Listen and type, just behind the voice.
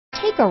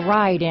Take a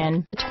ride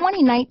in the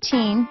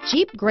 2019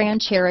 Jeep Grand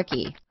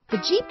Cherokee. The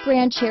Jeep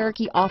Grand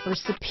Cherokee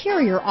offers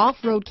superior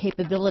off-road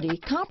capability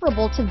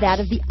comparable to that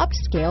of the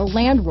upscale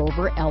Land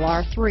Rover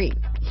LR3.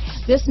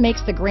 This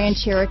makes the Grand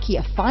Cherokee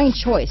a fine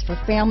choice for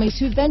families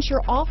who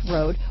venture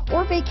off-road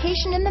or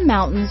vacation in the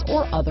mountains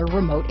or other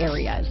remote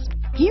areas.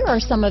 Here are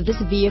some of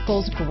this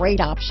vehicle's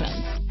great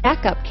options: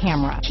 backup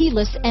camera,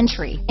 keyless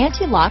entry,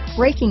 anti-lock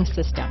braking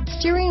system,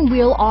 steering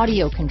wheel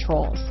audio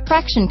controls,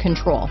 traction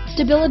control,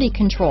 stability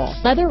control,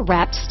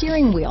 leather-wrapped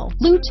steering wheel,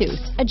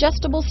 Bluetooth,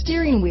 adjustable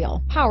steering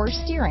wheel, power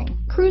steering,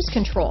 cruise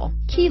control,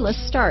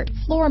 keyless start,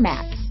 floor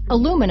mats,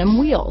 aluminum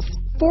wheels,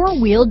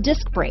 four-wheel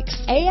disc brakes,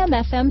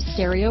 AM/FM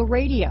stereo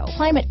radio,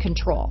 climate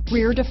control,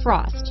 rear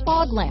defrost,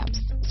 fog lamps.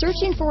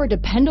 Searching for a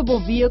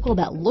dependable vehicle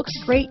that looks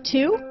great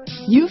too?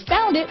 You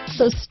found it,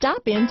 so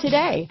stop in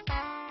today.